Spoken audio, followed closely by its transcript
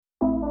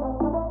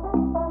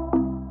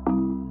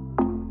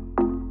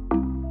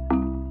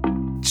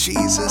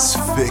Jesus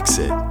Fix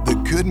It,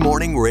 the Good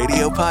Morning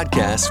Radio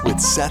podcast with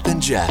Seth and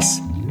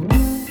Jess.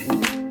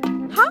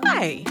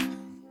 Hi.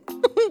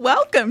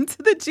 Welcome to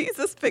the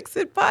Jesus Fix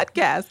It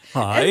podcast.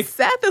 Hi. And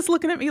Seth is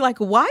looking at me like,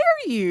 why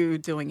are you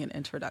doing an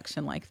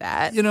introduction like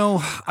that? You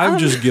know, I've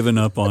just given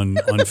up on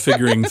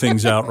figuring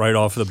things out right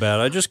off the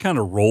bat. I just kind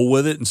of roll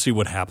with it and see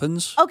what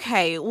happens.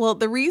 Okay, well,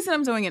 the reason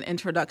I'm doing an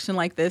introduction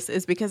like this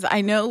is because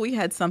I know we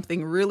had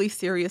something really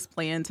serious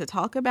planned to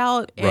talk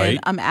about, and Right.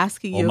 I'm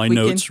asking All you my if we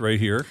notes can. right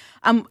here.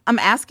 I'm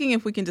asking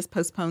if we can just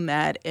postpone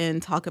that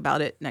and talk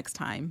about it next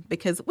time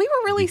because we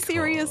were really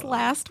serious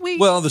last week.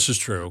 Well, this is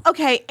true.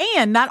 Okay,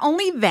 and not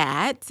only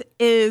that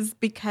is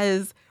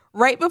because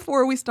right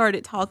before we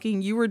started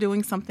talking, you were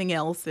doing something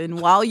else,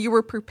 and while you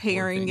were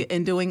preparing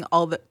and doing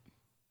all the,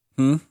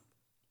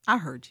 I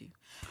heard you.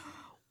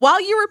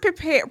 While you were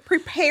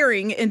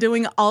preparing and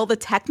doing all the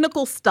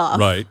technical stuff,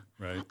 Right.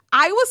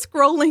 I was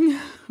scrolling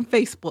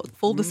Facebook,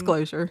 full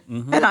disclosure,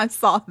 and I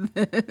saw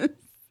this,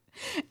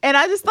 and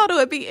I just thought it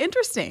would be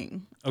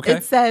interesting. Okay.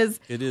 It says,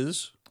 It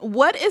is.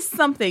 what is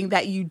something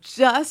that you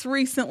just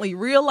recently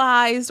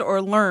realized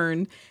or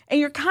learned and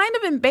you're kind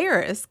of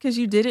embarrassed because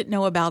you didn't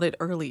know about it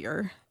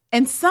earlier?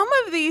 And some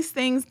of these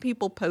things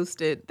people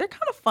posted, they're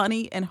kind of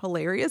funny and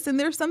hilarious. And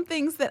there's some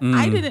things that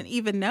I didn't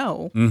even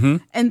know.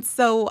 And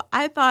so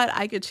I thought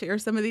I could share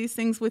some of these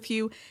things with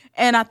you.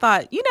 And I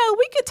thought, you know,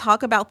 we could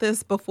talk about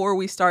this before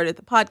we started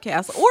the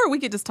podcast, or we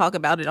could just talk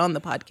about it on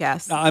the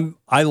podcast.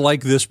 I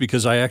like this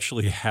because I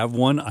actually have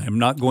one. I am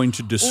not going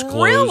to disclose.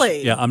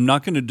 Really? Yeah, I'm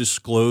not going to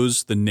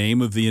disclose the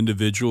name of the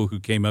individual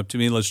who came up to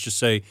me. Let's just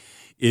say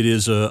it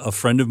is a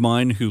friend of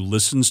mine who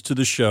listens to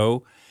the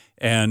show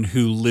and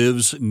who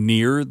lives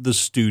near the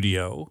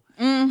studio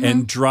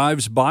and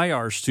drives by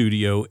our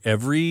studio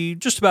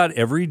just about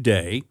every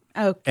day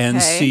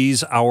and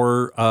sees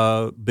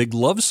our big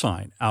love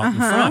sign out in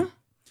front.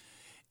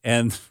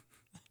 And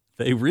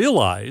they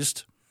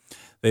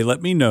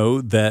let me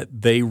know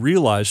that they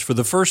realized for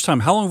the first time,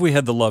 how long have we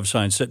had the love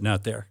sign sitting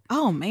out there?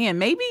 Oh, man,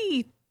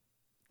 maybe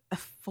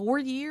 4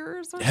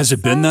 years or Has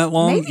it been that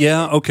long? Maybe.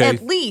 Yeah, okay.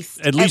 At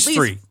least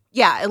 3.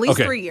 Yeah, at least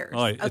Okay. 3 years.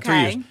 All right, okay.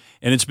 3 years.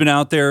 And it's been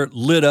out there,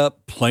 lit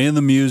up, playing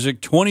the music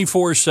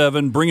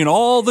 24/7, bringing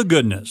all the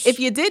goodness. If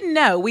you didn't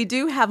know, we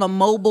do have a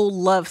mobile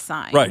love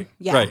sign. Right,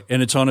 Yeah. right.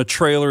 And it's on a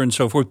trailer and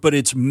so forth, but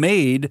it's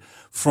made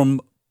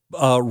from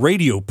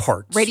radio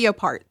parts. Radio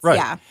parts. Right.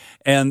 Yeah.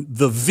 And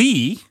the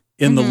V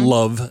in the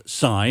love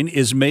sign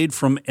is made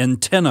from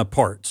antenna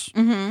parts.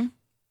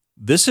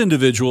 This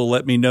individual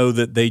let me know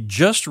that they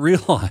just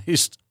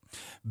realized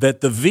that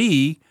the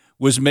V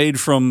was made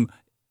from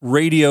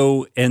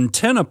radio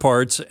antenna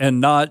parts and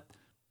not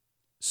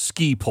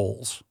ski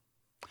poles.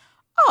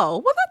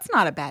 Oh, well, that's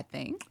not a bad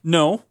thing.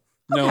 No.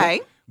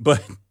 Okay.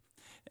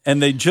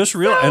 And they just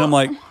realized, and I'm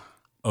like,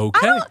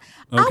 okay.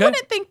 I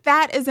wouldn't think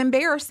that is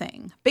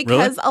embarrassing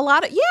because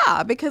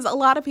Really? because a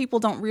lot of people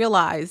don't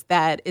realize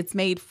that it's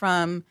made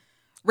from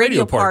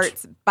radio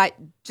parts by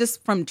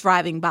just from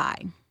driving by.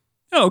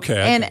 Okay.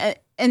 And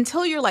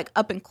until you're like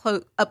up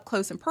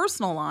close and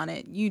personal on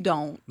it, you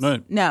don't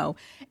know.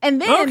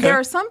 And then there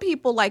are some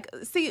people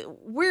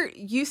we're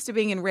used to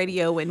being in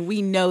radio and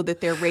we know that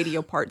they're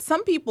radio parts.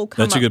 Some people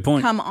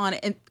come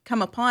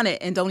upon it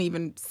and don't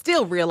even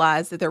still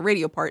realize that they're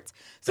radio parts.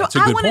 So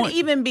I wouldn't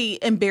even be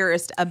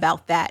embarrassed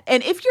about that.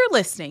 And if you're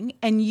listening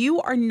and you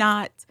are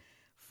not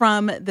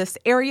from this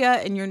area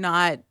and you're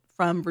not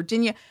from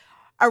Virginia,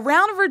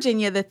 around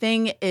Virginia, the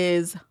thing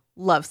is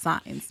love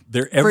signs.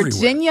 They're everywhere.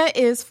 Virginia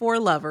is for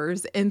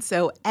lovers. And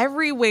so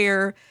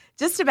everywhere,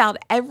 just about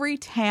every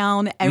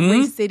town,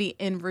 every city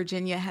in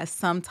Virginia has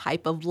some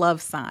type of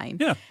love sign.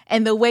 Yeah.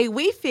 And the way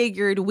we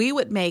figured we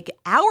would make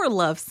our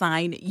love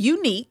sign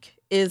unique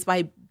is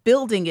by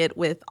building it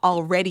with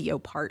all radio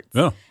parts.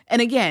 Yeah.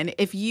 And again,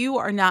 if you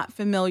are not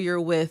familiar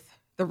with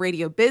the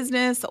radio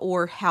business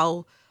or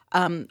how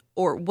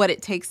or what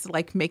it takes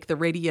to make the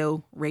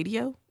radio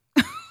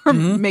or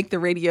make the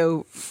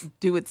radio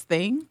do its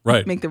thing,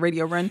 right? Make the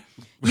radio run.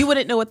 You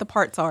wouldn't know what the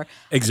parts are.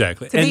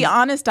 Exactly. To be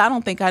honest, I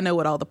don't think I know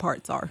what all the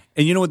parts are.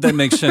 And you know what, that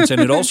makes sense.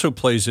 And it also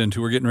plays into,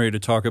 we're getting ready to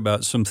talk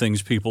about some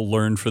things people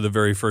learn for the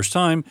very first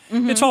time.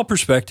 It's all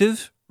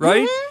perspective,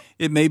 right?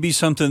 It may be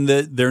something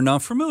that they're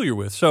not familiar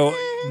with. So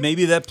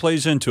maybe that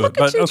plays into Look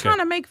it. at you trying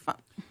to make fun.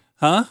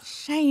 Huh?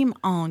 Shame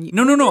on you.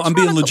 No. I'm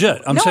being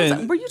legit. I'm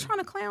saying. Were you trying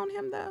to clown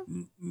him though?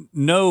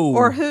 No.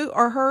 Or who?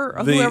 Or her?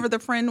 Or whoever the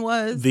friend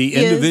was. The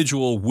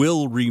individual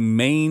will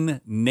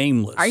remain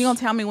nameless. Are you gonna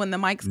tell me when the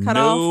mic's cut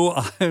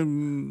off?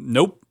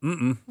 Nope.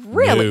 Really?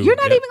 No. You're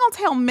not even gonna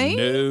tell me?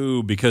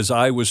 No, because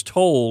I was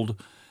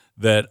told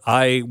that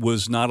I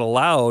was not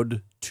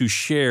allowed to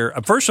share.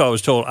 First of all, I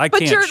was told I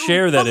can't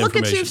share that look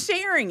information. Look at you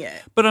sharing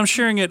it. But I'm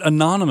sharing it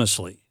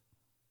anonymously.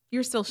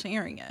 You're still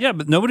sharing it. Yeah,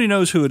 but nobody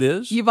knows who it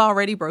is. You've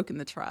already broken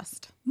the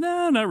trust.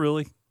 No, not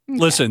really.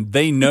 Listen,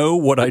 they know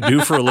what I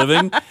do for a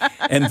living,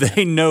 and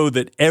they know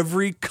that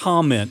every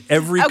comment,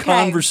 every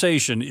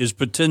conversation is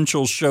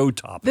potential show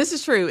topic. This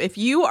is true. If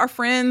you are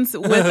friends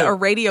with a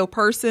radio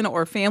person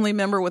or a family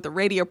member with a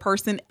radio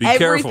person,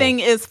 everything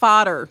is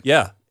fodder.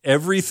 Yeah.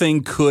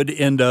 everything could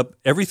end up,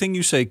 everything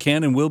you say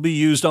can and will be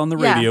used on the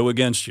radio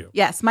against you.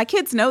 Yes, my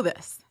kids know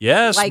this.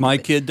 Yes, like, my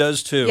kid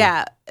does too.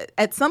 Yeah,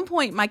 at some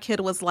point my kid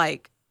was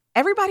like,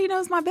 everybody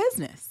knows my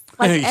business.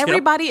 Like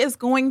everybody is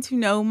going to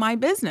know my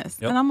business.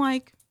 And I'm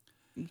like,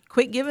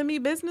 quit giving me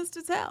business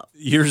to tell.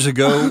 Years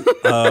ago,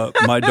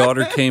 my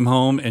daughter came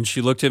home and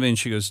she looked at me and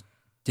she goes,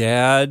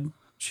 Dad,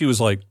 she was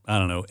like, I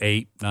don't know,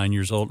 8, 9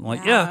 years old. I'm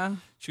like, yeah.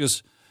 She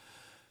goes,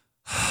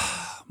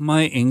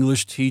 my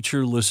English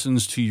teacher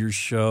listens to your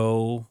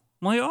show.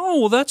 I'm like,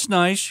 oh, well, that's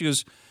nice. She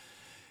goes,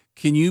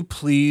 can you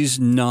please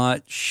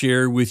not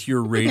share with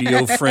your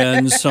radio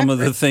friends some of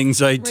the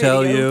things I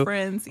tell you?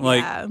 Friends,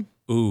 like,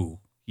 ooh,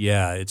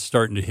 yeah, it's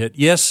starting to hit.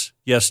 Yes,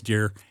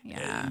 dear.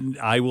 Yeah.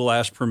 I will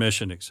ask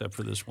permission except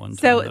for this one time.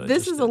 So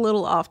this is a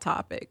little off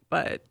topic,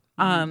 but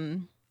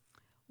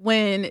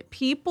when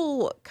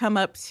people come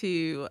up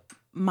to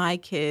my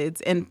kids,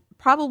 and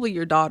probably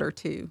your daughter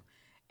too,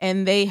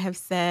 and they have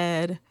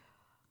said,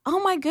 oh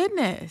my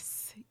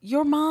goodness,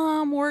 your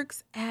mom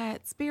works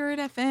at Spirit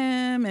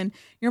FM and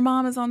your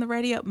mom is on the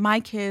radio. My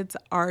kids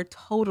are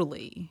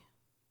totally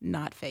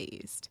not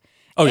fazed.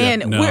 Oh,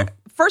 and yeah, no.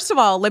 First of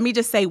all, let me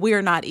just say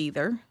we're not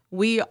either.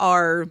 We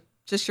are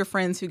just your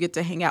friends who get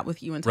to hang out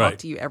with you and talk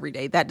to you every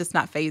day. That does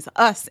not faze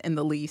us in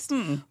the least.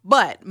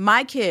 But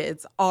my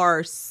kids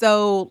are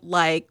so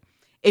like,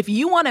 if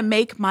you want to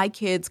make my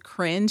kids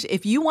cringe,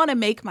 if you want to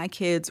make my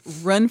kids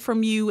run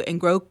from you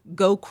and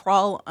go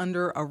crawl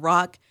under a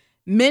rock,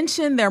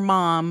 mention their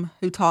mom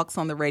who talks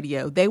on the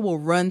radio. They will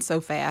run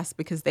so fast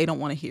because they don't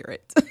want to hear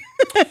it.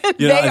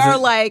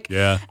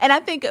 And I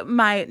think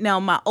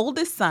my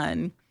oldest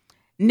son,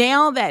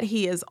 now that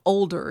he is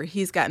older,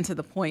 he's gotten to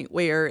the point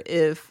where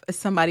if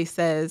somebody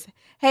says,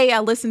 hey, I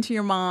listened to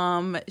your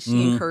mom,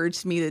 she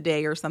encouraged me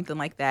today or something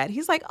like that,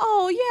 he's like,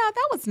 oh, yeah,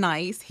 that was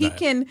nice. He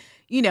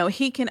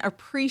can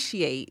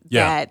appreciate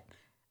that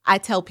I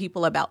tell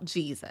people about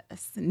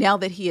Jesus. Now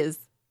that he is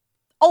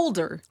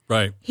older,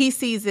 he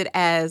sees it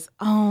as,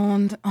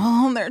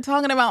 oh, they're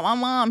talking about my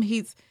mom.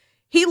 He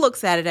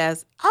looks at it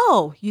as,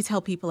 oh, you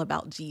tell people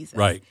about Jesus.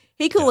 Right.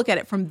 He could look at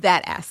it from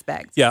that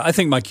aspect. Yeah, I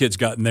think my kid's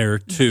gotten there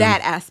too.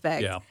 That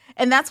aspect. Yeah.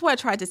 And that's what I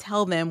tried to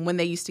tell them when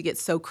they used to get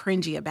so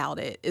cringy about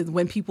it, is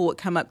when people would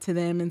come up to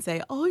them and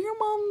say, oh, your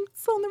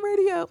mom's on the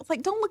radio. It's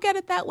like, don't look at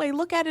it that way.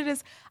 Look at it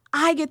as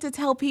I get to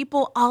tell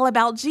people all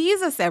about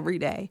Jesus every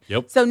day.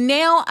 Yep. So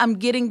now I'm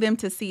getting them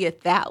to see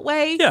it that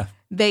way. Yeah.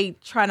 They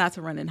try not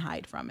to run and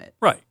hide from it.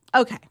 Right.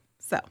 Okay.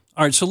 So.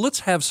 All right. So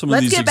let's have some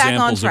of these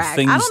examples of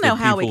things that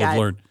people have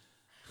learned.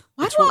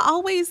 Why do I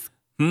always?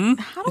 How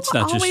do it's I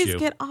not always just you.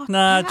 get off?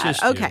 Not that?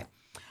 just okay.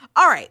 you.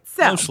 All right.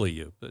 So mostly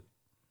you, but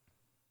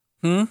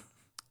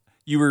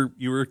you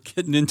were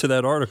getting into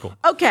that article.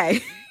 Okay.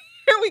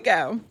 Here we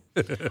go.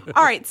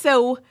 All right.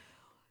 So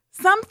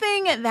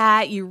something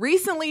that you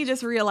recently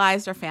just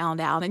realized or found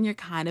out, and you're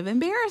kind of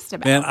embarrassed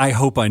about. Man, I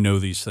hope I know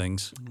these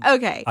things.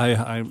 Okay.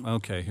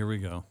 Okay. Here we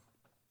go.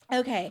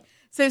 Okay.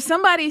 So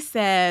somebody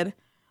said,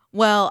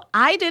 well,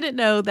 I didn't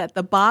know that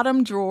the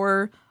bottom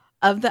drawer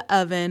of the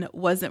oven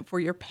wasn't for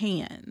your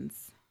pans.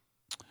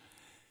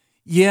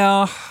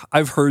 Yeah,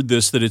 I've heard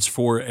this, that it's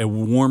for a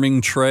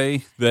warming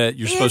tray that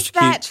you're supposed to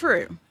keep. Is that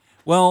true?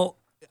 Well,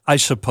 I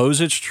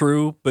suppose it's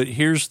true, but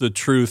here's the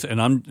truth.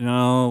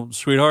 And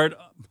sweetheart,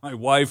 my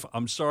wife,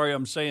 I'm sorry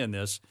I'm saying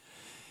this,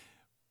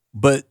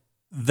 but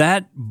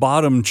that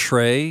bottom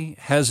tray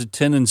has a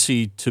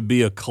tendency to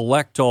be a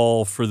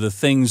collect-all for the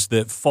things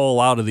that fall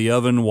out of the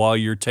oven while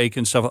you're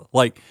taking stuff.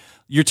 Like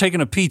you're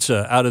taking a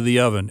pizza out of the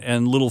oven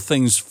and little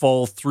things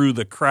fall through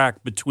the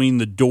crack between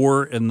the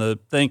door and the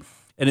thing,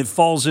 and it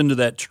falls into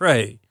that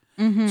tray.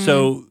 Mm-hmm.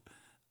 So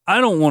I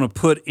don't want to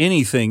put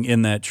anything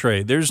in that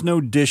tray. There's no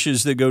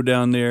dishes that go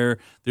down there.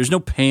 There's no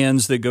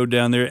pans that go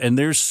down there. And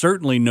there's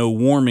certainly no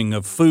warming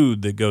of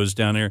food that goes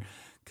down there.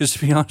 Because to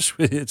be honest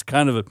with you, it's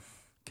kind of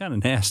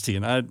nasty,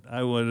 and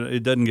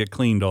it doesn't get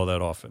cleaned all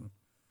that often.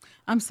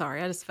 I'm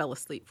sorry, I just fell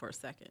asleep for a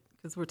second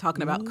because we're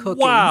talking about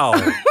cooking. Wow.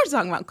 We're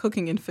talking about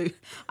cooking and food.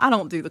 I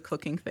don't do the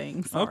cooking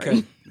thing. Sorry.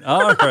 Okay.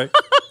 All right.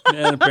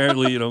 And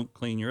apparently you don't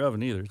clean your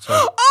oven either. So.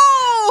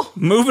 Oh!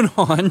 Moving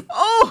on.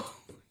 Oh!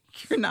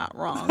 You're not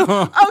wrong.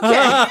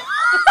 Okay.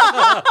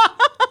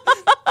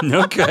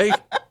 Okay.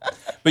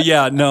 But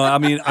yeah, no, I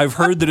mean, I've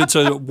heard that it's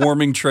a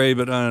warming tray,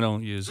 but I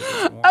don't use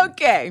it.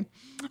 Okay.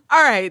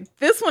 All right.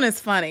 This one is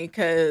funny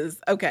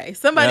because,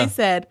 somebody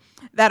said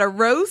that a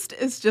roast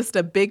is just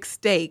a big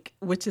steak,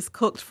 which is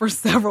cooked for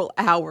several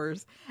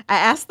hours. I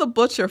asked the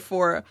butcher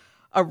for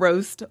a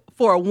roast,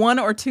 for a 1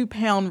 or 2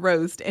 pound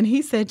roast, and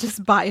he said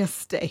just buy a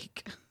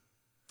steak.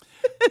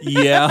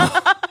 Yeah.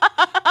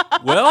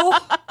 Well,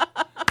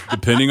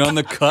 depending on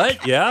the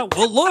cut, yeah.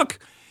 Well, look,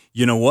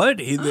 you know what?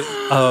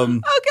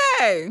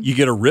 Okay. You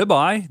get a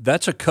ribeye.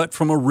 That's a cut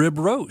from a rib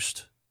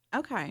roast.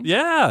 Okay.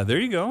 Yeah, there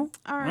you go.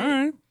 All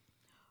right.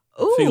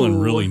 Ooh, feeling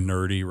really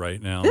nerdy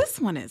right now. This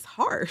one is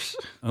harsh.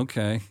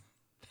 Okay.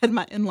 And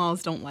my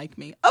in-laws don't like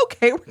me.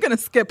 Okay, we're going to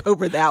skip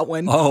over that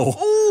one. Oh.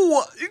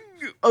 Ooh,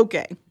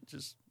 okay.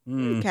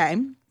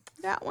 Okay.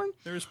 That one.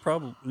 There's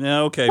probably...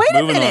 Yeah, okay. Wait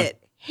moving a minute.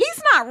 On.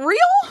 He's not not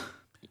real?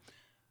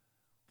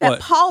 That What?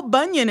 Paul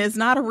Bunyan is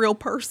not a real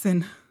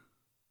person.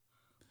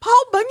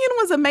 Paul Bunyan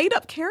was a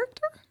made-up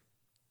character?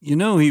 You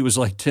know, he was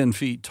like 10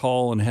 feet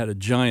tall and had a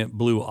giant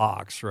blue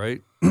ox,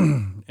 right?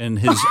 And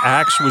his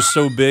axe was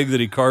so big that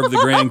he carved the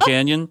Grand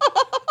Canyon.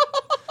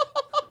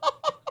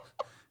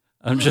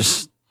 I'm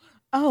just...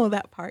 Oh,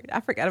 that part. I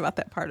forgot about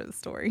that part of the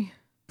story.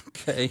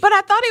 Okay. But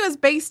I thought it was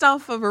based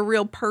off of a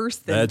real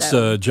person. That's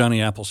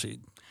Johnny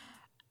Appleseed.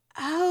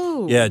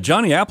 Oh. Yeah,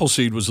 Johnny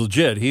Appleseed was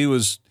legit. He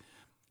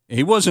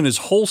wasn't as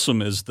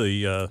wholesome as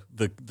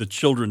the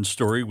children's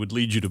story would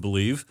lead you to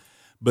believe.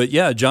 But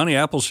yeah, Johnny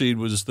Appleseed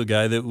was the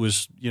guy that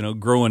was,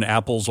 growing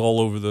apples all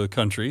over the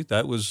country.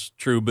 That was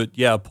true. But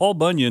yeah, Paul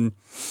Bunyan.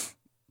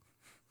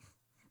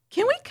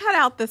 Can we cut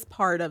out this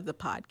part of the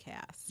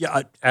podcast?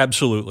 Yeah,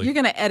 absolutely. You're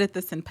going to edit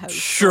this in post,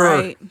 Sure.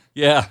 right?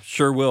 Yeah,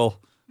 sure will.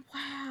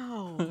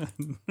 Wow.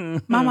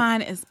 My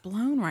mind is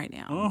blown right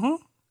now. Uh-huh.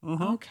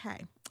 Uh-huh.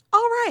 Okay.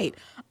 All right.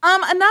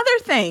 Another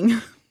thing.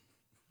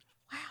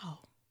 Wow.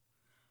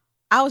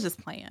 I was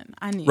just playing.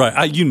 I knew.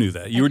 Right. You knew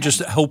that. You were just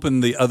helping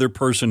the other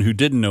person who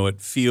didn't know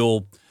it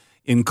feel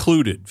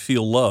included,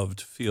 feel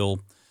loved,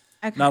 feel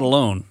not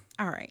alone.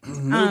 All right.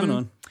 Moving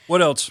on.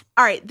 What else?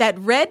 All right. That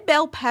red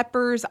bell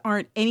peppers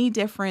aren't any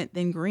different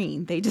than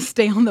green. They just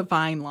stay on the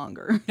vine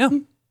longer. Yeah.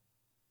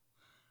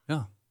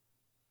 Yeah.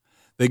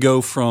 They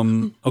go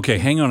from, okay,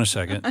 hang on a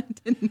second. I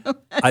didn't know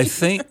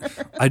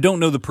that. I don't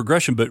know the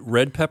progression, but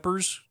red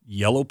peppers,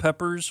 yellow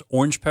peppers,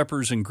 orange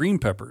peppers, and green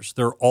peppers,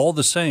 they're all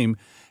the same,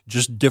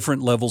 just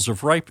different levels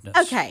of ripeness.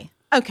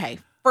 Okay.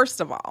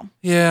 First of all.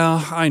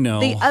 Yeah, I know.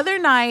 The other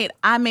night,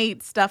 I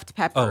made stuffed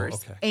peppers,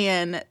 okay.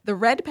 and the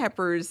red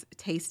peppers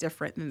taste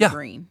different than the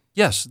green.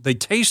 Yes, they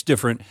taste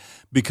different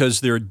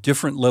because they're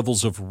different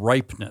levels of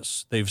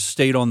ripeness. They've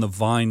stayed on the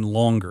vine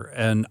longer,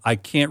 and I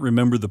can't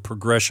remember the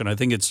progression. I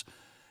think it's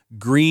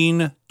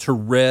green to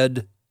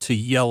red to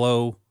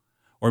yellow,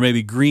 or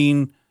maybe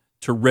green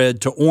to red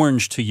to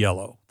orange to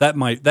yellow. That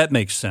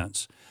makes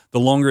sense. The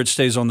longer it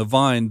stays on the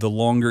vine, the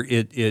longer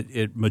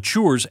it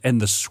matures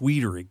and the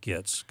sweeter it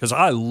gets. Because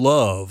I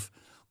love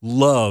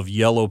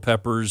yellow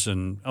peppers.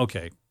 And,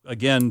 okay,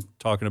 again,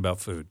 talking about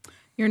food.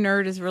 Your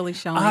nerd is really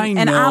showing. I know.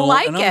 And I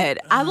like it.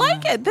 I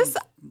like it.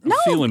 I'm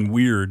feeling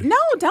weird. No,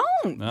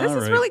 don't. This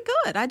is right. really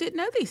good. I didn't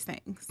know these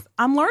things.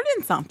 I'm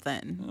learning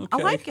something. Okay. I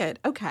like it.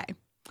 Okay.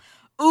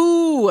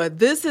 Ooh,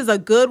 this is a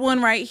good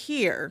one right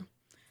here.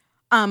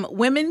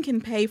 Women can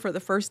pay for the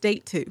first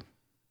date too.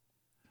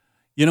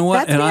 You know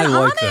what? That's being I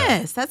like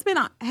honest. That's been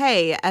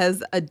hey,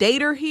 as a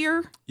dater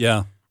here.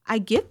 Yeah. I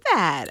get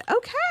that.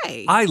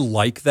 Okay. I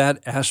like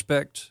that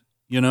aspect.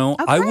 I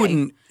Okay.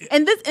 wouldn't.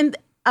 And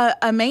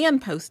a man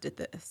posted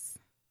this.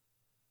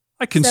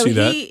 I can see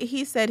that.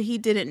 He said he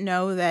didn't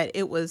know that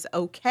it was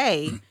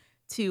okay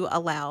to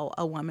allow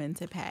a woman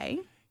to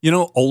pay.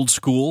 Old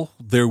school,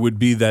 there would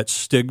be that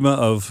stigma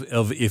of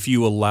if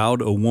you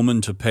allowed a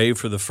woman to pay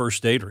for the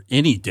first date or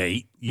any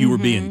date, you were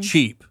being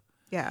cheap.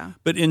 Yeah.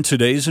 But in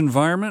today's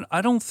environment,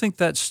 I don't think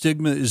that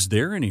stigma is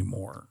there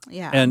anymore.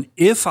 Yeah. And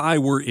if I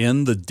were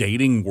in the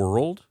dating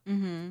world,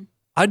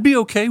 I'd be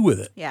okay with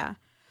it. Yeah.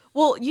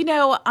 Well,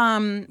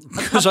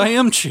 Because I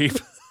am cheap.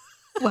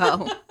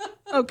 well,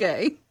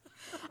 okay.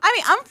 I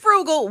mean, I'm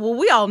frugal. Well,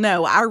 we all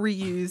know I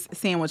reuse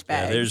sandwich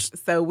bags,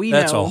 so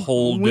that's a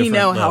whole different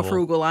how level.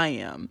 frugal I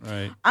am.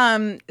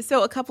 Right.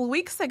 So a couple of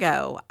weeks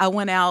ago, I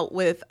went out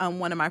with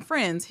one of my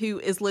friends who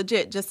is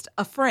legit just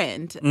a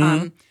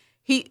friend.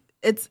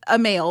 It's a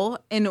male,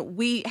 and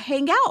we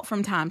hang out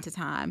from time to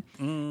time.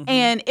 Mm-hmm.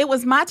 And it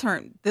was my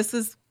turn.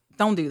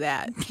 Don't do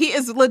that. He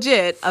is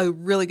legit a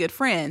really good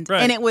friend,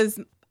 right. and it was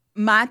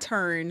my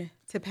turn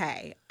to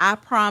pay. I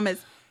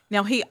promise.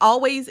 Now, he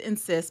always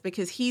insists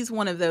because he's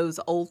one of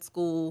those old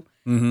school,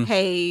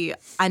 hey,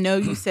 I know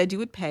you said you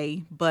would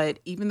pay, but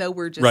even though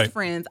we're just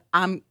friends,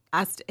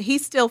 he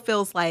still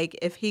feels like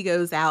if he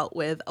goes out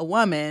with a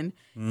woman,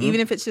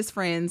 even if it's just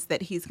friends,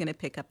 that he's going to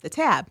pick up the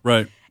tab.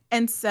 Right.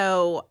 And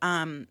so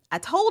I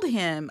told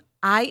him,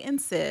 I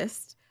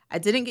insist. I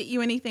didn't get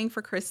you anything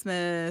for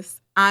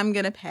Christmas. I'm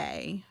going to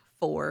pay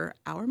for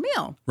our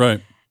meal.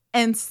 Right.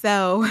 And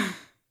so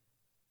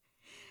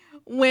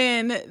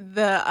when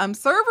the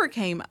server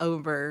came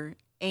over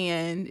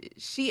and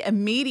she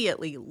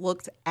immediately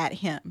looked at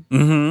him.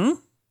 Mm-hmm.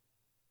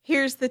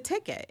 Here's the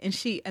ticket. And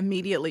she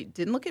immediately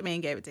didn't look at me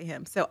and gave it to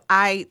him. So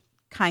I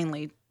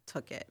kindly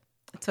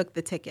took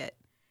the ticket.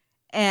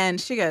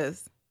 And she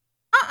goes,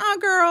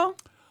 girl.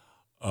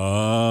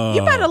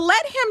 You better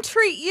let him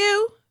treat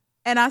you.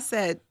 And I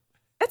said,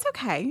 it's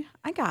okay.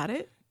 I got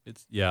it.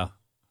 Yeah.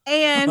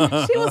 And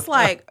she was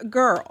like,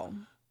 girl.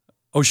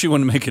 Oh, she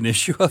wanted to make an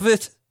issue of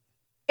it?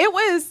 It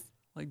was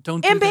like,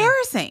 don't do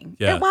embarrassing.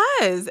 Yeah. It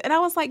was. And I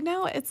was like,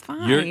 no, it's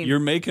fine. You're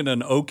making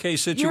an okay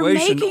situation You're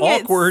making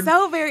awkward. It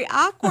so very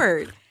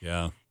awkward.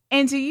 Yeah.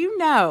 And do you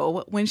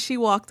know, when she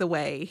walked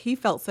away, he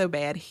felt so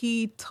bad.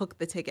 He took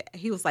the ticket.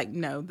 He was like,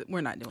 no,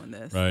 we're not doing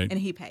this. Right. And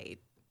he paid.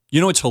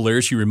 It's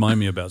hilarious. You remind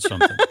me about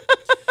something.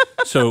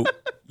 So,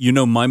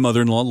 my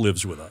mother-in-law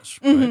lives with us.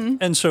 Right?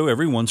 And so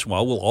every once in a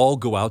while, we'll all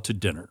go out to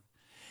dinner.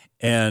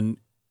 And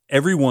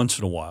every once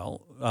in a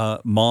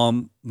while,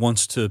 Mom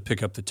wants to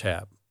pick up the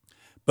tab.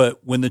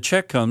 But when the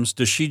check comes,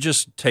 does she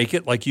just take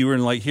it like you were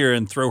in like here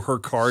and throw her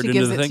card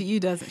into the thing? She gives it to you,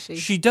 doesn't she?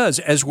 She does.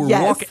 As we're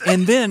walking,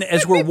 and then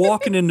as we're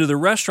walking into the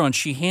restaurant,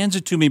 she hands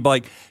it to me,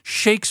 like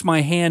shakes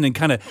my hand and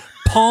kind of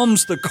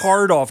palms the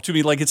card off to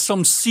me like it's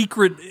some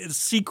secret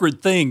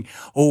thing.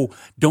 Oh,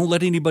 don't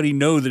let anybody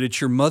know that it's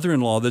your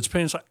mother-in-law that's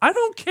paying. It's like, I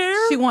don't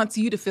care. She wants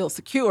you to feel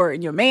secure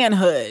in your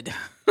manhood.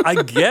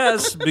 I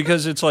guess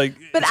because it's like.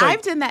 But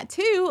I've done that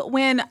too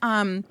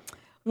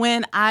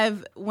when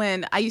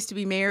I used to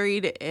be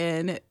married,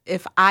 and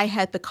if I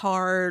had the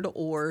card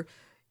or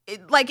it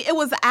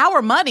was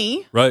our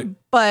money, right?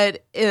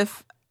 But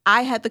if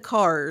I had the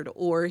card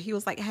or he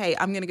was like, "Hey,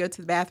 I'm going to go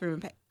to the bathroom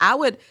and pay," I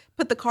would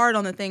put the card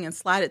on the thing and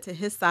slide it to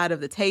his side of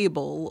the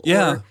table.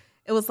 Yeah, or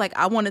it was like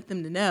I wanted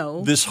them to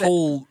know this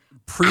whole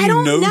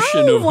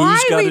pre-notion of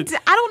who's got it.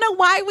 I don't know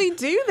why we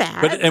do that,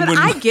 but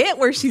I get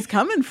where she's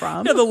coming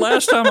from. Yeah, the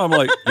last time I'm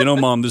like,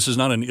 Mom, this is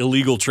not an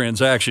illegal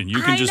transaction.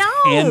 You can just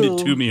hand it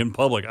to me in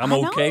public. I'm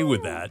okay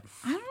with that.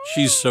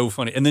 She's so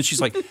funny. And then she's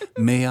like,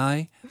 May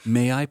I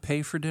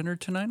pay for dinner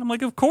tonight? I'm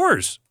like, of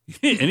course.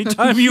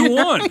 Anytime you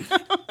want.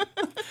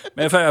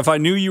 If I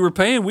knew you were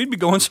paying, we'd be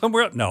going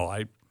somewhere else. No, wow.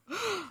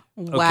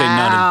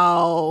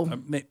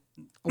 Okay,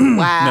 wow. No,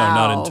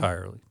 not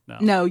entirely.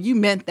 No, you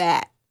meant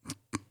that.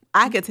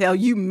 I could tell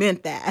you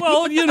meant that.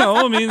 Well,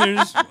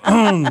 there's.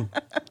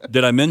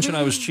 Did I mention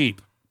I was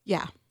cheap?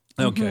 Yeah.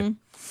 Okay. Mm-hmm.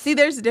 See,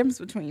 there's a difference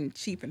between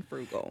cheap and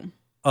frugal.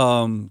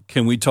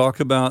 Can we talk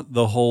about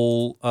the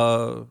whole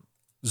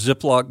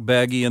Ziploc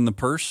baggie in the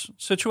purse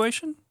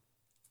situation?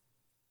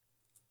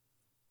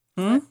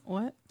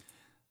 What?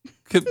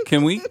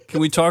 Can we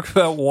talk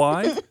about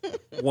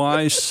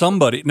why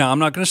somebody? Now, I'm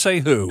not going to say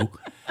who,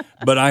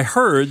 but I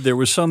heard there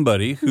was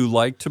somebody who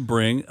liked to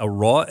bring a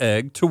raw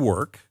egg to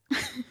work.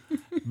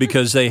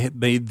 Because they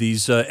made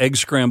these egg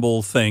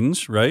scramble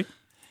things, right?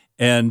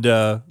 And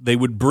they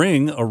would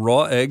bring a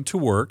raw egg to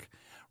work,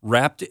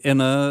 wrapped in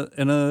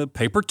a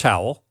paper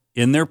towel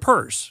in their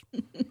purse.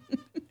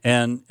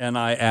 and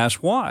I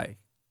asked why.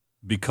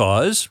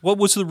 Because what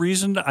was the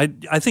reason?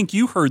 I think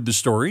you heard the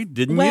story,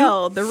 didn't you?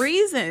 Well, the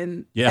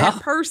reason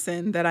that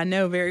person that I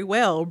know very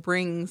well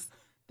brings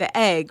the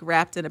egg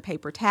wrapped in a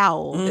paper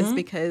towel is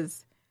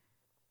because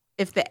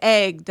if the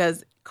egg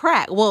does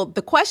crack. Well,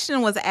 the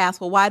question was asked,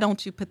 well, why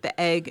don't you put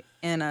the egg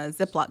in a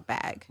Ziploc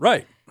bag?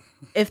 Right.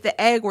 If the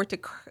egg were to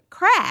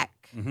crack,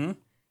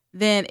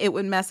 then it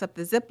would mess up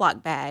the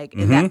Ziploc bag,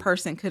 and that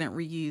person couldn't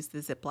reuse the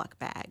Ziploc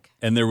bag.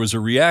 And there was a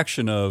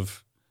reaction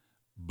of,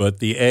 but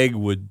the egg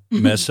would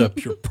mess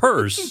up your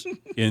purse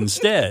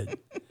instead.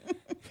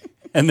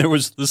 And there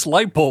was this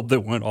light bulb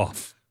that went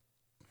off.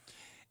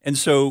 And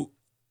so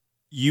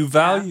you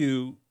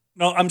value,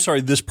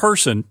 this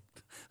person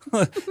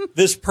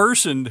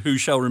who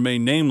shall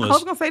remain nameless. I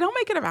was going to say, don't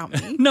make it about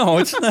me. No,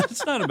 it's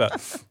not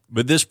about.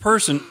 But this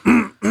person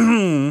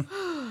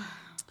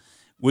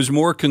was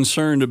more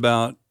concerned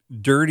about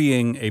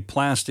dirtying a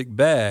plastic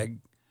bag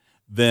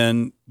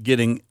than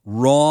getting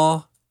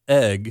raw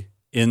egg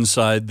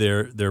inside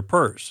their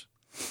purse.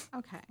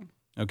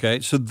 Okay.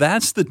 So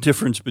that's the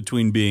difference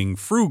between being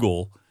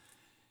frugal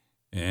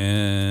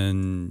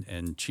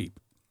and cheap.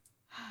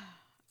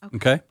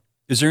 Okay.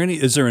 Is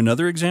there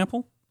another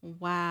example?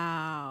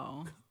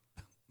 Wow.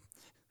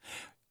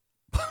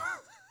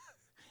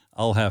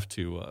 I'll have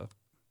to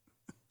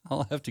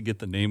get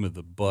the name of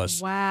the bus.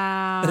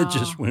 Wow. That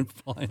just went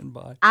flying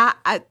by.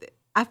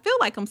 I feel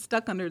like I'm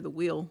stuck under the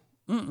wheel.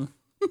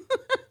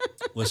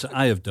 Listen,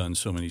 I have done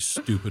so many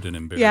stupid and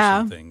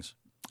embarrassing things.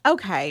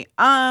 Okay.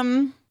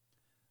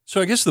 So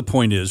I guess the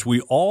point is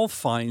we all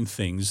find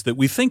things that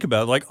we think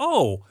about like,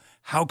 oh,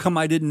 how come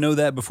I didn't know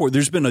that before?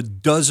 There's been a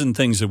dozen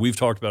things that we've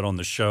talked about on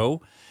the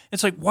show.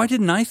 It's like, why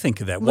didn't I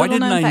think of that? Why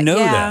didn't I know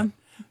that?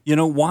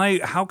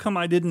 How come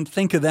I didn't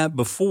think of that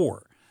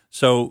before?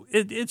 So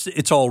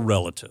it's all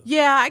relative.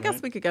 Yeah, I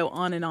guess we could go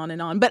on and on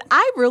and on. But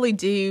I really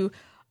do,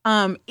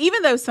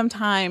 even though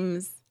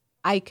sometimes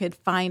I could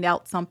find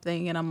out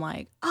something and I'm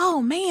like,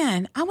 oh,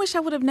 man, I wish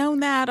I would have known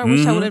that or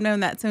wish I would have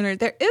known that sooner.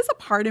 There is a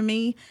part of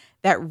me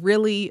that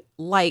really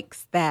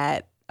likes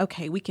that,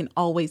 okay, we can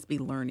always be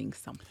learning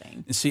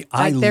something. See,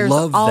 I love that. There's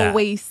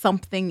always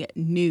something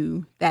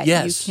new that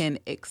you can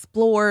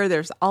explore.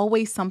 There's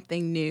always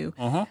something new.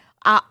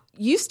 I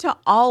used to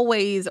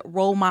always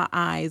roll my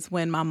eyes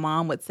when my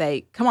mom would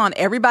say, come on,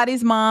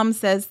 everybody's mom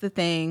says the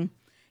thing.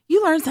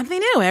 You learn something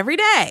new every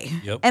day.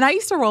 Yep. And I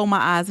used to roll my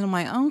eyes and I'm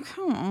like, oh,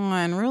 come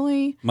on,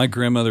 really? My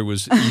grandmother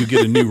was, you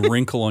get a new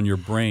wrinkle on your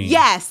brain.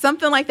 Yes,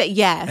 something like that,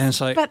 yes. And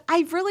it's like, but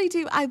I really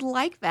do. I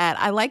like that.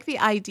 I like the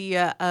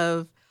idea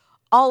of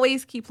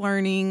always keep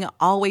learning,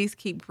 always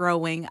keep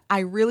growing. I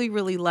really,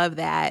 really love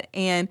that.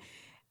 And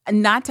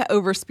not to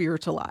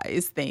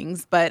over-spiritualize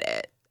things,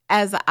 but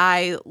as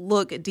I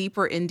look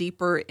deeper and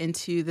deeper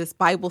into this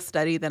Bible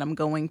study that I'm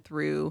going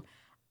through,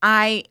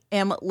 I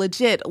am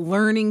legit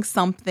learning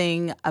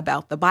something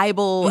about the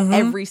Bible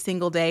every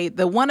single day.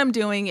 The one I'm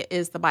doing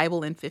is the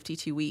Bible in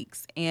 52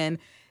 weeks. And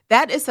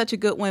that is such a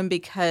good one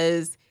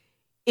because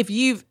if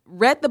you've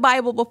read the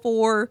Bible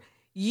before,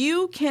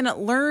 you can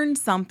learn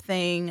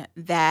something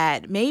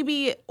that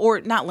maybe,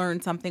 or not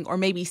learn something, or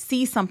maybe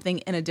see something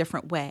in a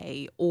different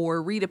way, or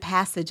read a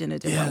passage in a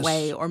different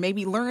way, or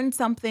maybe learn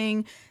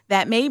something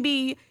that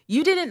maybe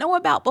you didn't know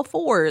about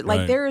before.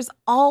 Like there's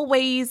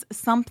always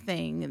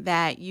something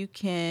that you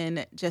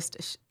can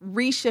just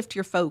reshift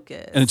your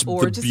focus, and it's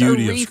or the just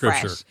beauty a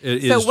refresh. Of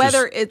Scripture. So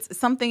whether it's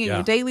something in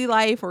your daily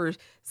life or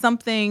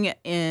something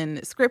in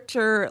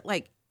Scripture,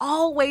 like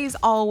always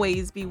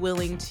be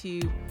willing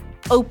to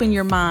open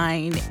your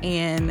mind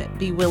and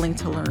be willing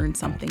to learn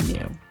something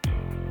new.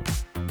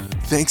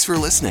 Thanks for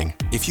listening.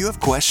 If you have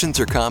questions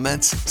or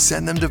comments,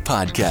 send them to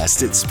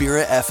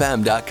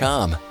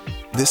podcast@spiritfm.com.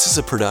 This is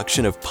a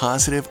production of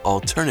Positive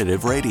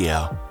Alternative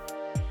Radio.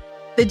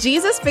 The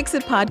Jesus Fix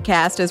It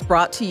podcast is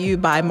brought to you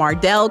by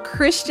Mardel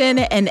Christian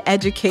and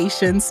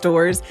Education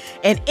Stores.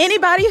 And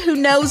anybody who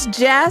knows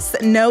Jess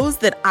knows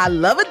that I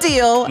love a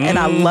deal and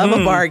I love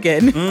a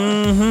bargain.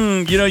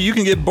 You know, you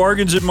can get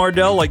bargains at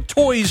Mardel, like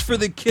toys for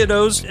the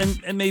kiddos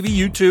and maybe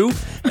you too.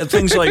 And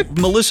things like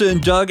Melissa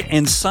and Doug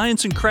and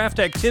science and craft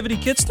activity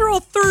kits, they're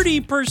all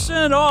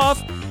 30%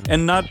 off.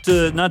 And not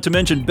to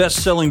mention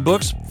best-selling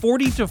books,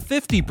 40 to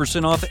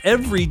 50% off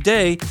every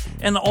day,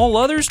 and all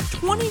others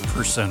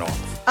 20% off.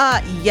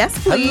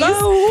 Yes, please.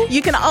 Hello.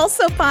 You can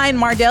also find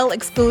Mardel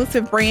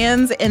exclusive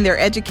brands in their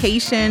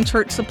education,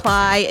 church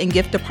supply, and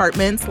gift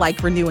departments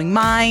like Renewing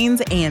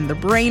Minds and The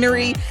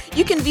Brainery.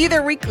 You can view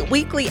their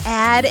weekly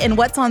ad and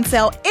what's on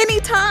sale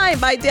anytime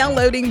by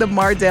downloading the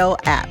Mardel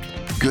app.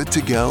 Good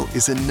to Go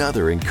is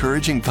another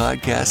encouraging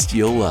podcast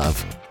you'll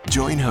love.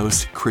 Join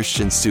host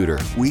Christian Studer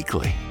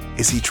weekly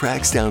as he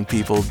tracks down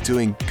people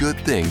doing good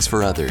things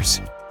for others.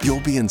 You'll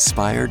be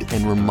inspired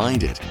and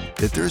reminded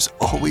that there's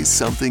always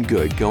something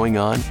good going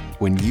on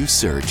when you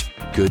search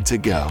Good to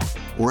Go,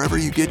 wherever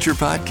you get your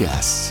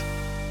podcasts.